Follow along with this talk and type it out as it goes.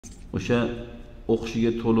o'sha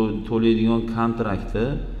o'qishiga to'laydigan kontrakti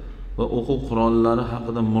va o'quv qurollari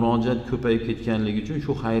haqida murojaat ko'payib ketganligi uchun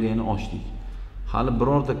shu xayriyani ochdik. Hali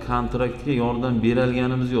birorta kontraktga yordam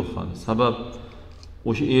beralganimiz yo'q hali. Sabab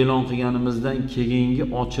o'sha e'lon qilganimizdan keyingi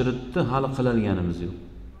ochiritni hali qilganimiz yo'q.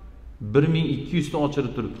 1200 ta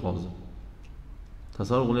ochirib turibdi hozir.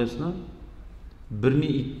 Tasavvur qilyapsizlar?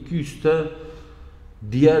 1200 ta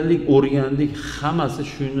deyarli o'rgandik, hammasi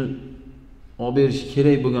shuni olib berish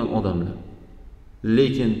kerak bo'lgan odamlar.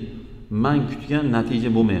 Lekin men kutgan natija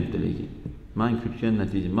bo'lmayapti lekin. Men kutgan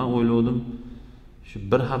natija. Men o'yladim, shu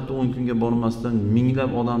bir hafta 10 kunga bormasdan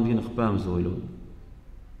minglab odamligini qilib qo'yamiz deb o'yladim.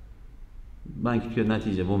 Men kutgan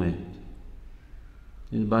natija bo'lmayapti.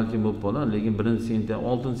 Endi balki bo'lib qolar, lekin 1-sentyabr,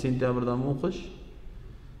 6-sentyabrdan o'qish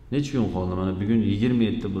necha kun qoldi? Mana bugun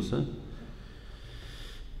 27 bo'lsa,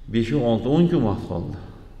 5 6 10 kun vaqt qoldi.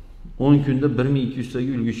 10 kunda 1200 taga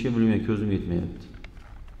ulgurishga bilmay ko'zim yetmayapti.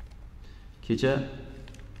 Kecha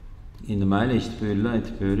endi mayli eshitib qo'yinglar,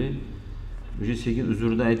 aytib qo'ying. O'sha sekin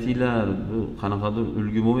uzrda aytinglar, bu qanaqadir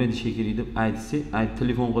ulgu bo'lmaydi shekilli deb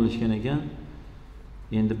telefon qilishgan ekan.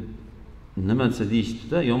 Endi nima desa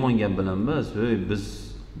deyishdi-da, yomon gap bilan emas. Biz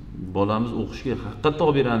bolamiz o'qishga haqiqatda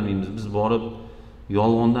olib bera olmaymiz. Biz borib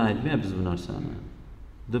yolg'ondan aytmayapmiz bu narsani.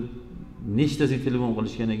 Deb nechtasi telefon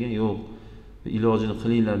qilishgan ekan, yo'q, ilojini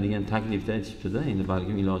qilinglar degan taklifda aytishibdi-da. Endi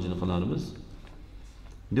balkim ilojini qilarmiz.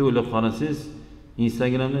 deb o'ylab qarasangiz,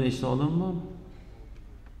 Instagramda nechta odam bor?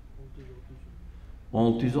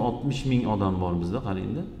 660 ming odam bor bizda,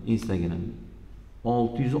 qarangda, Instagramda.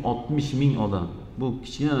 660 ming odam. Bu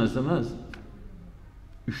kichkina narsa emas.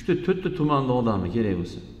 3 ta 4 ta tumanda odamni kerak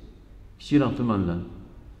bo'lsa. Kichikroq tumanlar.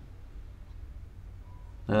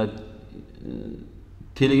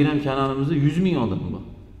 Telegram kanalimizda 100 ming odam bor.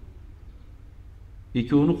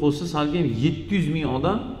 Ikkovini qo'shsa salkam 700 ming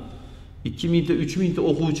odam, 2000 ta 3000 ta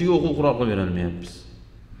o'quvchiga o'quv qurol qilib bera olmayapmiz.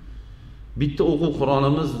 Bitta o'quv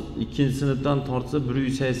qurolimiz 2-sinfdan tortsa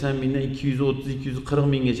 180 mingdan 230-240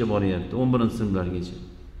 minggacha boryapti, 11-sinflargacha.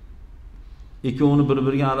 Ikkovini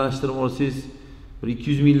bir-biriga aralashtirib olsangiz, bir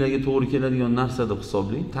 200 minglarga to'g'ri keladigan narsa deb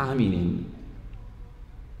hisoblang, taxmin endi.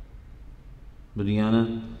 Bu degani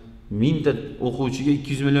 1000 ta o'quvchiga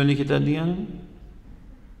 200 millionga ketadi degani.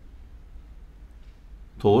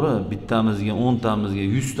 To'g'ri, bittamizga, 10 tamizga,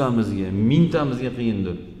 100 tamizga, 1000 tamizga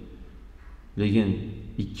qiyindir. Lekin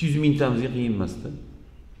 200 ming tamizga qiyin emas-da.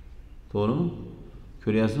 To'g'rimi?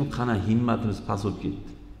 Ko'ryapsizmi, qana himmatimiz past bo'lib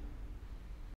ketdi.